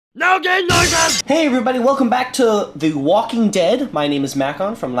No game noises! Hey everybody, welcome back to The Walking Dead. My name is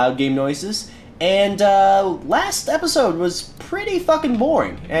Mackon from Loud Game Noises. And last episode was pretty fucking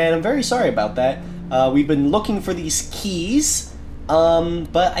boring, and I'm very sorry about that. We've been looking for these keys,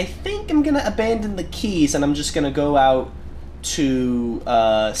 but I think I'm gonna abandon the keys and I'm just gonna go out to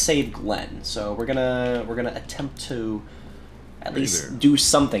save Glenn. So we're gonna attempt to at least do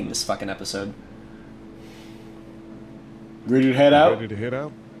something this fucking episode. Ready to head out? Ready to head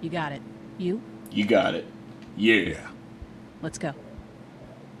out? You got it. You? You got it. Yeah. Let's go.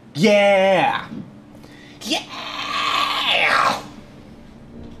 Yeah! Yeah!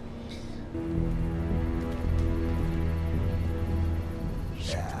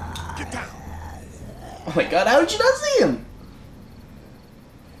 Get down! Oh my god, how did you not see him?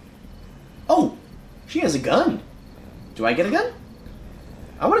 Oh, she has a gun. Do I get a gun?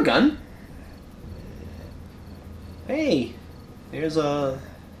 I want a gun. Hey,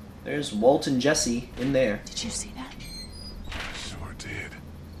 there's Walt and Jesse in there. Did you see that? Sure did.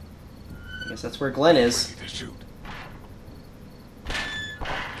 I guess that's where Glenn is. Ready to shoot.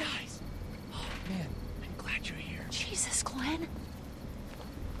 Guys! Oh man, I'm glad you're here. Jesus, Glenn.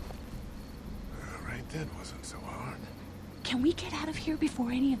 Right then wasn't so hard. Can we get out of here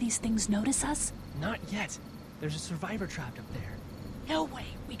before any of these things notice us? Not yet. There's a survivor trapped up there. No way.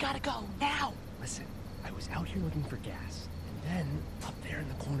 We gotta go now. Listen, I was out here looking for gas, and then, up there in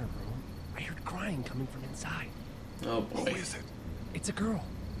the corner room, I heard crying coming from inside. Oh Who boy. is it? It's a girl.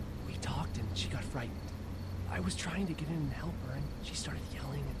 We talked and she got frightened. I was trying to get in and help her, and she started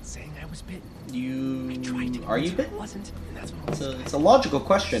yelling and saying I was bitten. I tried to Are you convince her I bitten? wasn't, and that's when It's a logical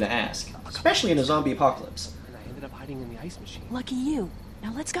question to ask, especially in a zombie apocalypse. And I ended up hiding in the ice machine. Lucky you.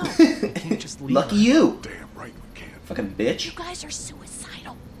 Now let's go. Can't just leave Lucky her. you, Damn right we can. fucking You bitch. guys are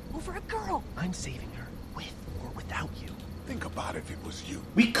suicidal. Over a girl. I'm saving her, with or without you. Think about if it was you.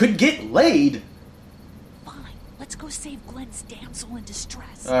 We could get laid. Fine. Let's go save Glenn's damsel in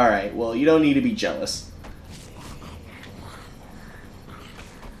distress. All right. Well, you don't need to be jealous.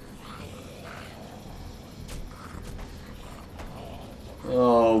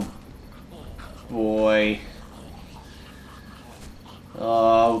 Oh boy.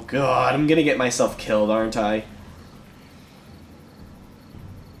 Oh god, I'm gonna get myself killed, aren't I?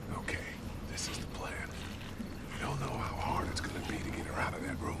 Okay, this is the plan. We don't know how hard it's gonna be to get her out of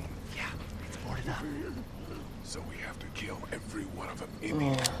that room. Yeah, it's boarded up. So we have to kill every one of them in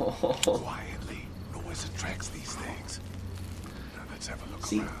here. Oh. Quietly. Noise attracts these things. Now let's have a look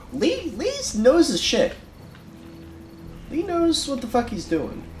See, around. Lee knows his shit. Lee knows what the fuck he's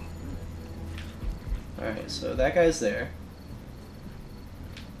doing. Alright, so that guy's there.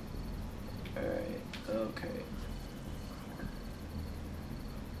 Alright, okay.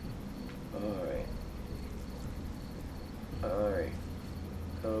 Alright. Alright.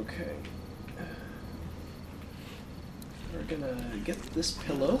 Okay. We're gonna get this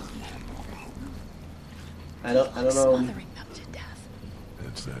pillow. I don't know Smothering them to death.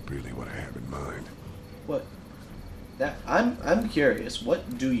 That's not really what I have in mind. what that I'm curious,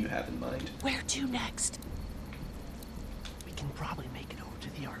 what do you have in mind? Where to next? We can probably make it over to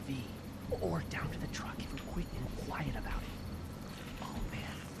the RV, or down to the truck if we're quick and quiet about it. Oh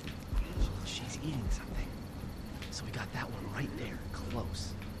man, she's eating something. So we got that one right there,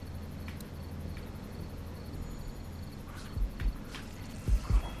 close.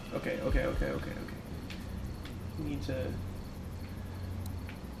 Okay. We need to.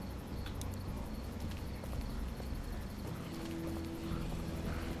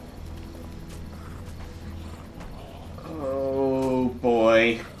 Oh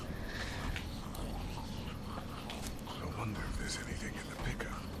boy. I wonder if there's anything in the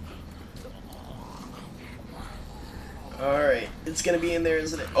pickup. Alright, it's gonna be in there,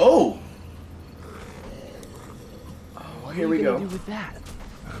 isn't it? Oh! Oh, here we What are you go. gonna do with that?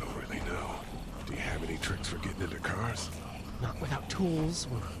 I don't really know. Do you have any tricks for getting into cars? Not without tools,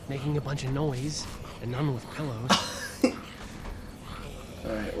 or making a bunch of noise, and none with pillows.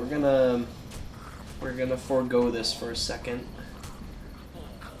 Alright, we're gonna forego this for a second.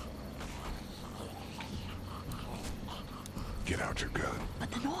 Get out your gun. But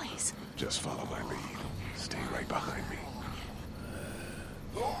the noise. Just follow my lead. Stay right behind me.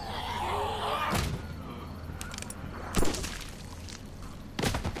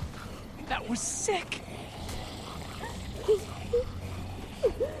 That was sick!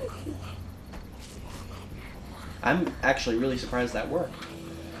 I'm actually really surprised that worked.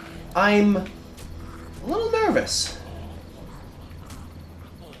 I'm a little nervous.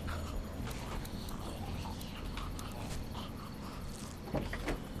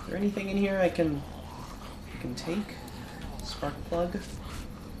 Is there anything in here I can take? Spark plug?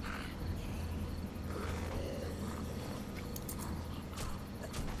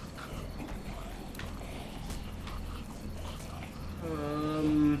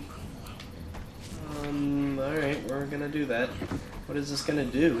 do that. What is this gonna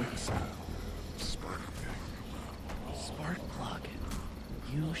do? Spark plug.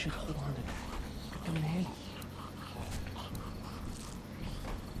 You should hold on to that. Could come in handy.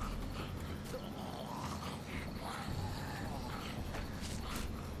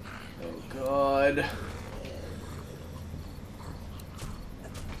 Oh God.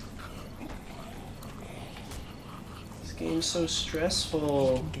 This game's so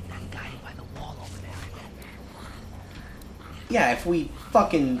stressful. Get that guy by the wall over there. Yeah, if we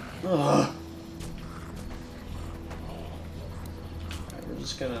fucking... Ugh.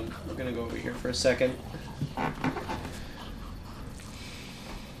 Alright, we're gonna go over here for a second.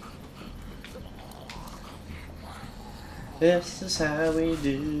 This is how we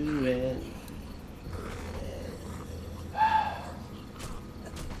do it.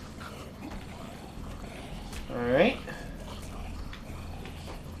 Alright.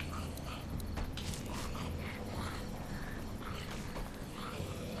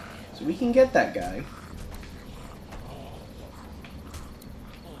 So we can get that guy.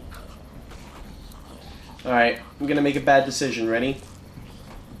 Alright, I'm gonna make a bad decision. Ready?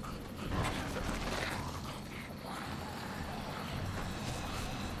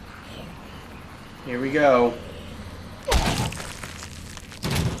 Here we go.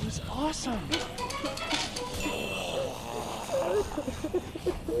 It was awesome.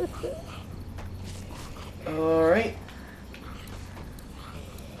 Alright.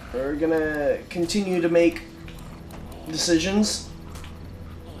 We're gonna continue to make decisions.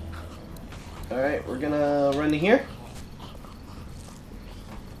 Alright, we're gonna run to here.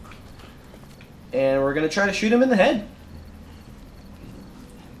 And we're gonna try to shoot him in the head.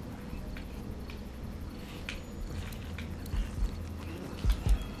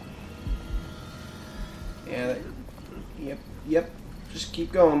 Yeah, yep. Just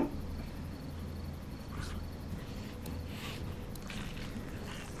keep going.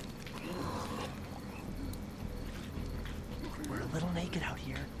 We're a little naked out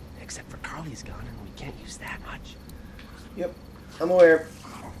here, except for Carly's gun, and we can't use that much. Yep, I'm aware.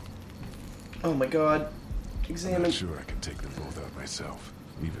 Oh my God. I'm Examine. not sure I can take them both out myself,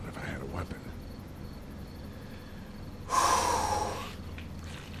 even if I had a weapon.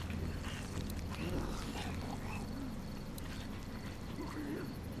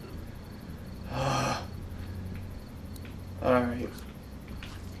 Alright.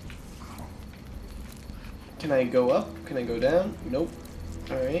 Can I go up? Can I go down? Nope.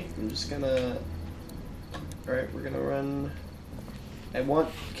 Alright, I'm just gonna... Alright, we're gonna run...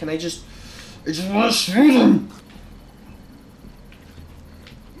 Can I just... I just want to shoot him!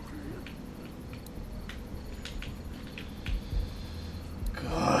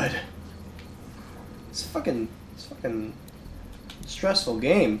 God. It's fucking stressful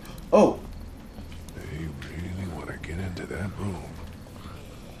game. Oh! They really want to get into that room.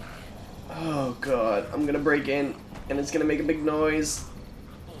 Oh God, I'm gonna break in, and it's gonna make a big noise.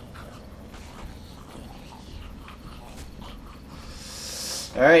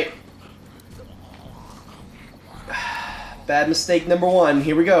 Alright. Bad mistake number one.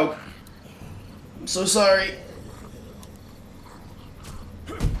 Here we go. I'm so sorry.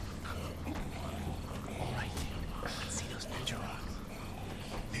 Alright, dude. Let's see those ninja rocks.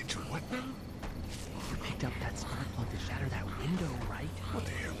 Ninja what now? You picked up that spark plug to shatter that window, right? What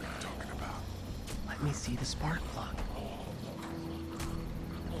the hell are you talking about? Let me see the spark plug.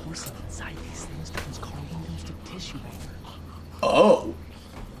 The porcelain inside these things turns car windows to tissue paper. Oh.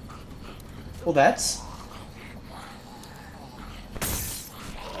 Well, that's...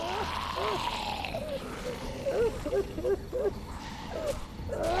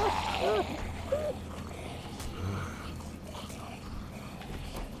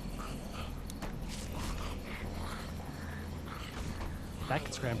 That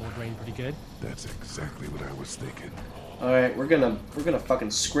could scramble a brain pretty good. That's exactly what I was thinking. Alright, we're gonna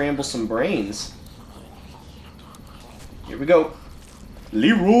fucking scramble some brains. Here we go.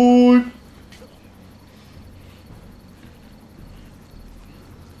 Leroy!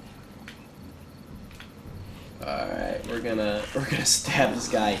 Alright, we're gonna stab this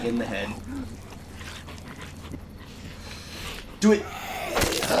guy in the head. Do it!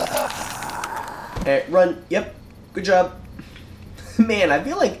 Alright, run. Yep. Good job. Man, I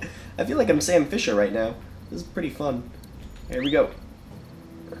feel like I'm Sam Fisher right now. This is pretty fun. Here we go.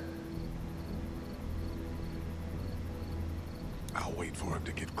 I'll wait for him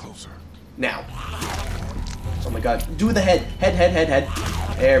to get closer. Now. Oh my God. Do the head. Head.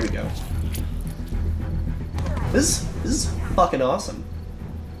 There we go. This is fucking awesome.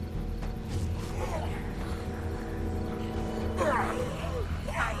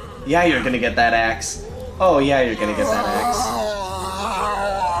 Yeah, you're gonna get that axe. Oh yeah, you're gonna get that axe.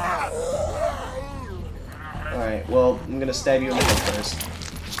 Alright, well, I'm gonna stab you in the head first.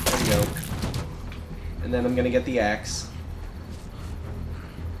 There we go. And then I'm gonna get the axe.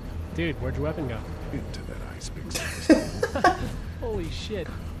 Dude, where'd your weapon go? Into that ice mix. Holy shit.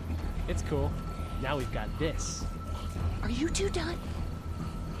 It's cool. Now we've got this. Are you two done?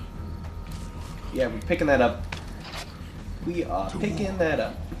 Yeah, we're picking that up. We are picking that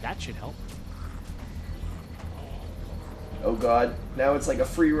up. That should help. Oh god, now it's like a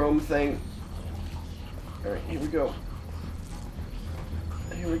free roam thing. Alright, here we go.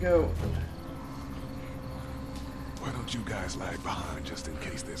 Here we go. Why don't you guys lag behind just in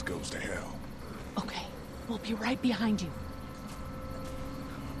case this goes to hell? Okay, we'll be right behind you.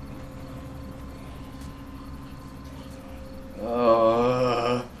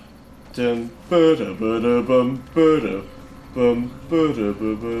 Dum ba-da ba-da bum ba-da bum ba-da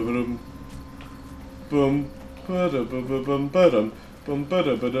ba-ba-ba-dum bum ba-da ba-ba-bum ba-dum bum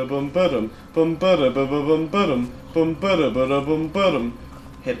ba-da ba-da bum ba-dum bum ba-da ba-ba-bum ba-dum bum ba-da ba-da bum ba-dum.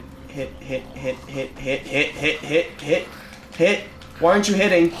 Hit. Why aren't you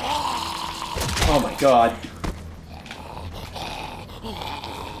hitting? Oh my god.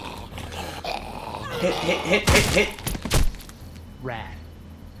 Hit. Rad.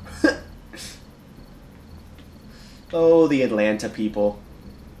 Oh, the Atlanta people.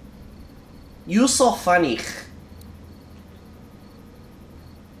 You so funny.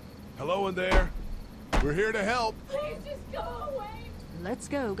 Hello in there. We're here to help. Please just go away. Let's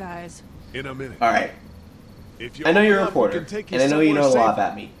go, guys. In a minute. Alright. If you I know open you're a up, we reporter, can take and I know you know a somewhere lot safe.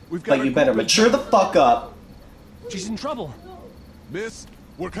 about me. We've got But a you better group in mature the fuck up. She's in trouble. Miss,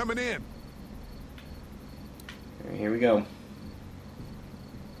 we're coming in. Alright, here we go.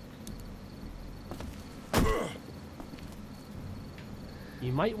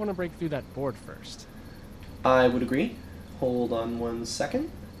 You might want to break through that board first. I would agree. Hold on 1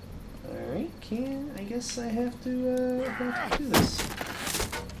 second. Alright, I guess I have to do this.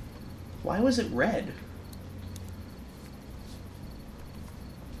 Why was it red?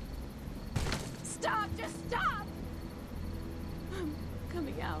 Stop, just stop. I'm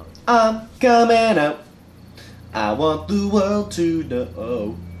coming out. I'm coming out. I want the world to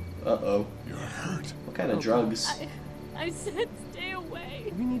know. Uh-oh. You're hurt. What kind of drugs? I said stay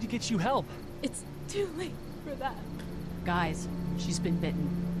away. We need to get you help. It's too late for that. Guys, she's been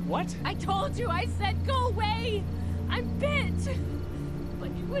bitten. What? I told you, I said go away. I'm bit. But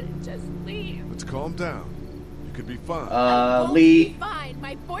you wouldn't just leave. Let's calm down. You could be fine. I won't Lee. be fine.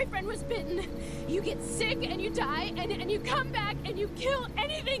 My boyfriend was bitten. You get sick and you die and you come back and you kill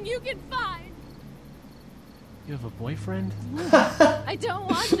anything you can find. You have a boyfriend? I don't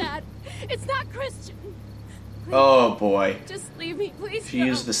want that. It's not Christian. Please, Oh boy. just leave me, please. She no.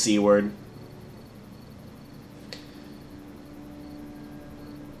 used the C word.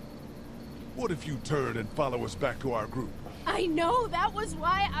 What if you turn and follow us back to our group? I know, that was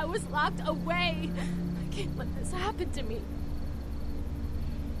why I was locked away. I can't let this happen to me.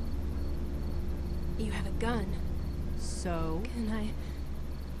 You have a gun. So, Can I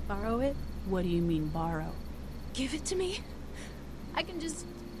borrow it? what do you mean borrow? Give it to me? I can just,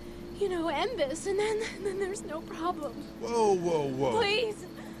 you know, end this and then there's no problem. Whoa, whoa, whoa. Please.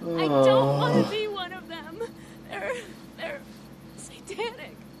 I don't want to be one of them. They're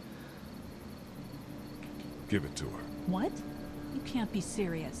satanic. Give it to her. What? You can't be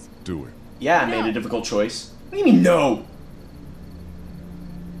serious. Do it. Yeah, I made a difficult choice. What do you mean no?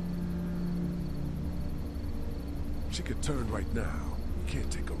 She could turn right now. You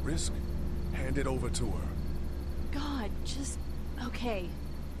can't take a risk. Hand it over to her. God, just Okay,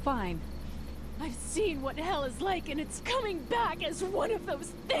 fine. I've seen what hell is like, and it's coming back as one of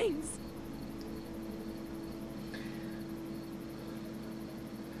those things.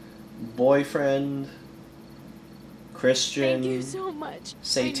 Boyfriend, Christian, Thank you so much.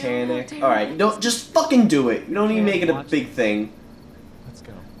 satanic. I know how Alright, terrible don't just fucking do it. You don't even make it a Watch. big thing. Let's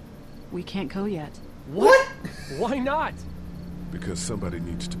go. We can't go yet. What? Why not? Because somebody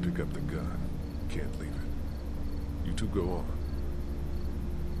needs to pick up the gun. Can't leave it. You two go on.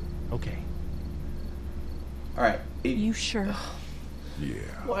 Okay. Alright. You sure? Yeah.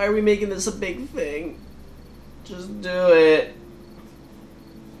 Why are we making this a big thing? Just do it.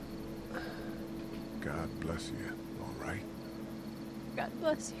 God bless you. All right? God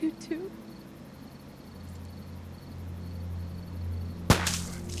bless you too.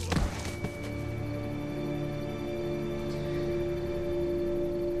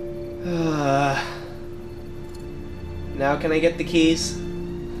 Now can I get the keys?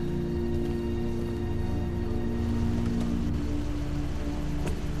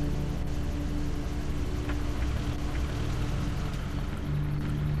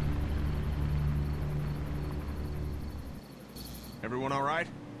 Everyone all right?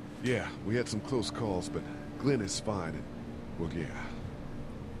 Yeah, we had some close calls, but Glenn is fine. And, well, yeah,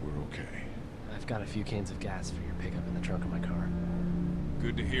 we're okay. I've got a few cans of gas for your pickup in the trunk of my car.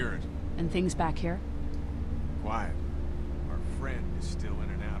 Good to hear it. And things back here? Quiet. Our friend is still in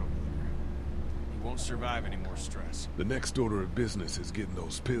and out over there. He won't survive any more stress. The next order of business is getting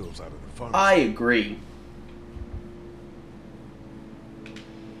those pills out of the pharmacy. I agree.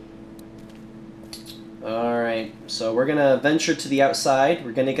 Alright, so we're gonna venture to the outside.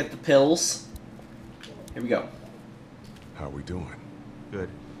 We're gonna get the pills. Here we go. How we doing? Good.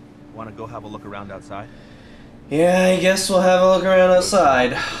 Want to go have a look around outside? Yeah, I guess we'll have a look around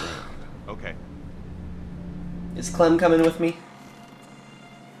outside. Okay. Is Clem coming with me?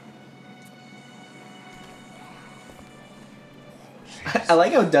 I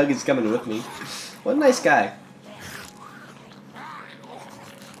like how Doug is coming with me. What a nice guy.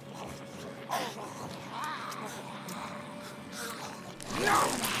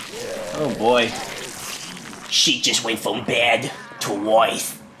 Oh boy. She just went from bad to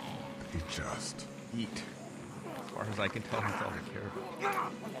worse. He just Eat. As far as I can tell, that's all they care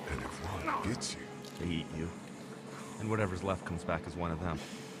about. and if one gets you, They eat you. And whatever's left comes back as one of them.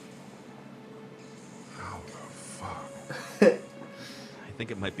 how the fuck? I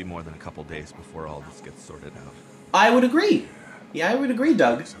think it might be more than a couple days before all this gets sorted out. I would agree. Yeah, I would agree,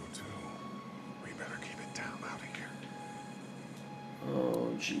 Doug. So too, we better keep it down out here.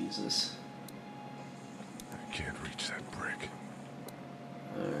 Oh, Jesus. I can't reach that brick.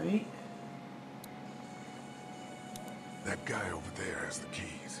 Alright. That guy over there has the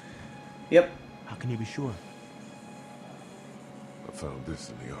keys. Yep. How can you be sure? I found this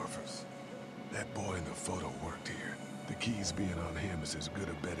in the office. That boy in the photo worked here. The keys being on him is as good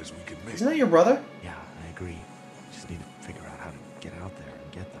a bet as we can make. Isn't that your brother? Yeah, I agree. Just need to figure out how to get out there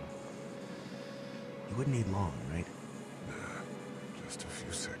and get them. You wouldn't need long, right? Nah, just a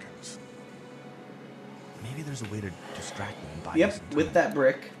few seconds. Maybe there's a way to distract them and buy you Yep, some with time. that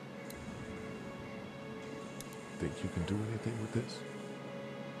brick. Think you can do anything with this?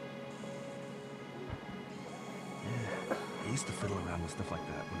 Yeah, I used to fiddle around with stuff like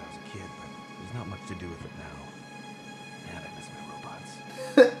that when I was a kid, but there's not much to do with it now. Man, I miss my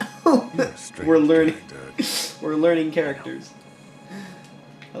robots. You're a strange We're learning. guy, Doug. We're learning characters.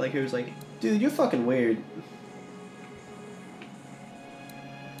 I like he was like, dude, you're fucking weird.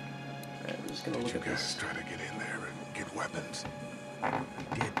 Alright, I'm just gonna Did look you at guys this. try to get in there and get weapons?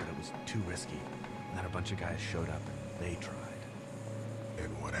 We did, but it was too risky. And then a bunch of guys showed up and they tried. And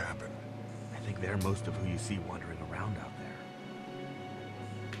what happened? I think they're most of who you see wandering around out there.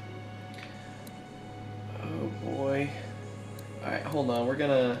 Oh boy. Alright, hold on. We're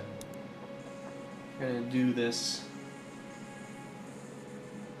gonna do this.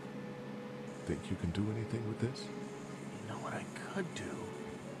 Think you can do anything with this? You know what I could do?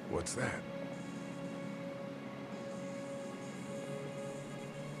 What's that?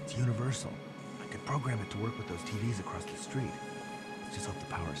 It's universal. I could program it to work with those TVs across the street. Let's just hope the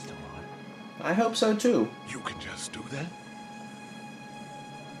power's still on. I hope so too. You can just do that?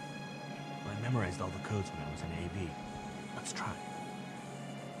 I memorized all the codes when I was in AV. Let's try.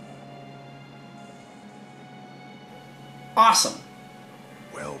 Awesome.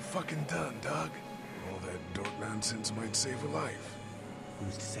 Well fucking done, Doug. All that dork nonsense might save a life.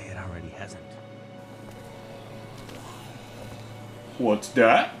 Who's to say it already hasn't? What's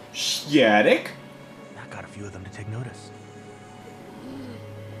that? Static? That got a few of them to take notice.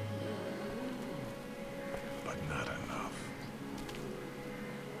 But not enough.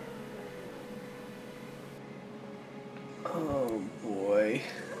 Oh boy.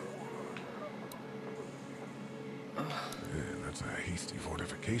 Yeah, that's a hasty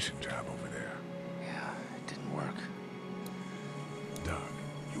fortification job over there. Yeah, it didn't work. Doug,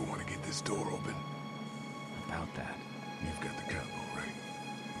 you want to get this door open? About that. You've got the combo, right?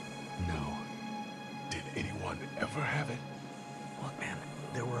 No. Did anyone ever have it? Look, man,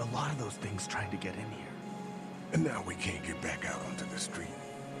 there were a lot of those things trying to get in here. And now we can't get back out onto the street.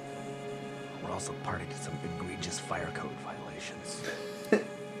 We're also party to some egregious fire code violations.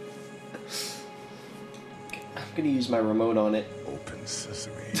 I'm gonna use my remote on it. Open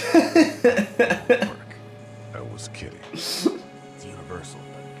sesame. Work. I was kidding. It's universal,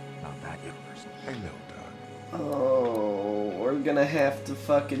 but not that universal. I know, Doug. Oh, we're gonna have to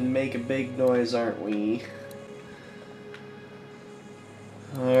fucking make a big noise, aren't we?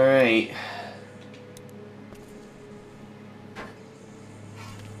 Alright.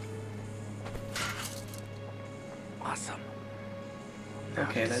 Awesome. Now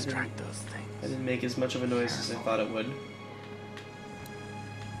Okay, to that distract those things. That didn't make as much of a noise as I thought it would. I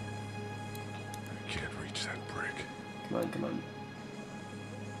can't reach that brick. Come on, come on.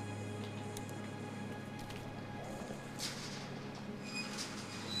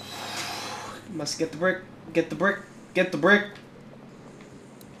 Must get the brick. Get the brick. Get the brick.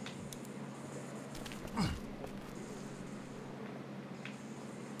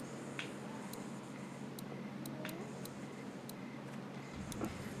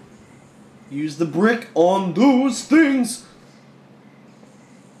 Use the brick on those things.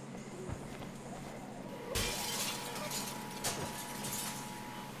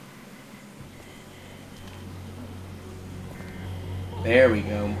 There we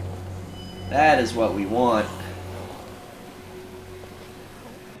go. That is what we want.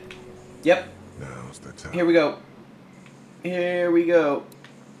 Yep. Now's the time. Here we go. Here we go.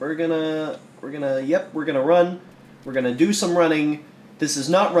 We're gonna run. We're gonna do some running. This is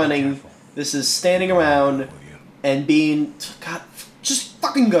not running. This is standing around and being... God, just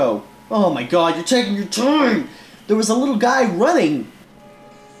fucking go. Oh my god, you're taking your time. There was a little guy running.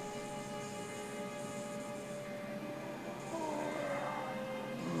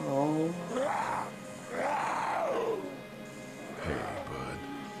 Oh. Hey, bud.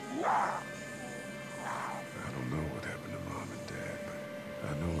 I don't know what happened to Mom and Dad, but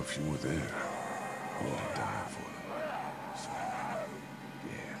I know if you were there, you would have died for them. So,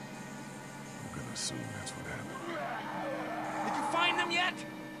 yeah, I'm gonna assume that's what happened. Did you find them yet?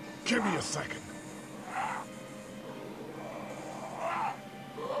 Give me a second.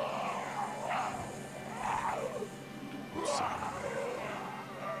 I'm sorry, man.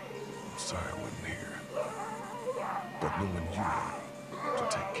 I'm sorry I wasn't here. But knowing you to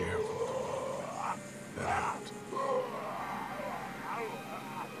take care of them, that helped.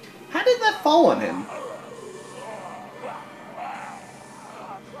 How did that fall on him?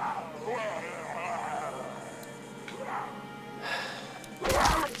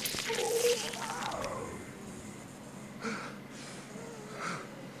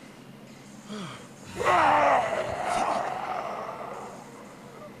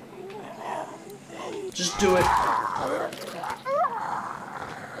 Just do it.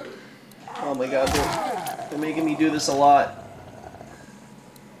 Oh my god, they're making me do this a lot.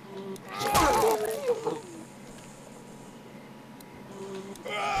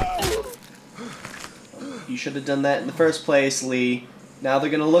 You should have done that in the first place, Lee. Now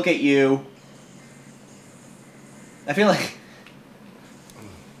they're gonna look at you. I feel like...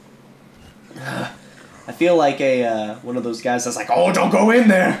 I feel like a, one of those guys that's like, oh, don't go in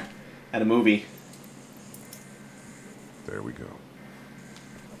there! At a movie. There we go.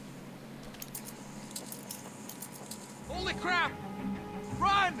 Holy crap!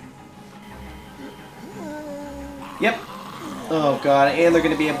 Run! Yep. Oh god, and they're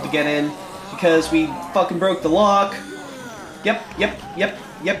gonna be able to get in because we fucking broke the lock. Yep, yep, yep,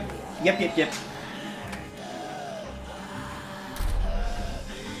 yep, yep, yep, yep.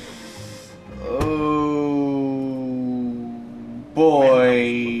 Oh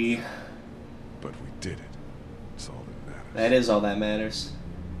boy. But we did it. That's all that matters. That is all that matters.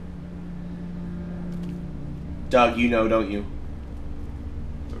 Doug, you know, don't you?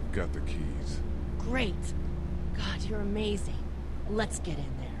 I've got the keys. Great. God, you're amazing. Let's get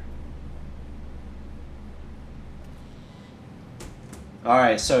in there.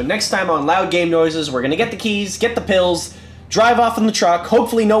 Alright, so next time on Loud Game Noises, we're gonna get the keys, get the pills, drive off in the truck,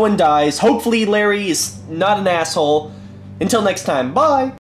 hopefully no one dies, hopefully Larry is not an asshole. Until next time, bye!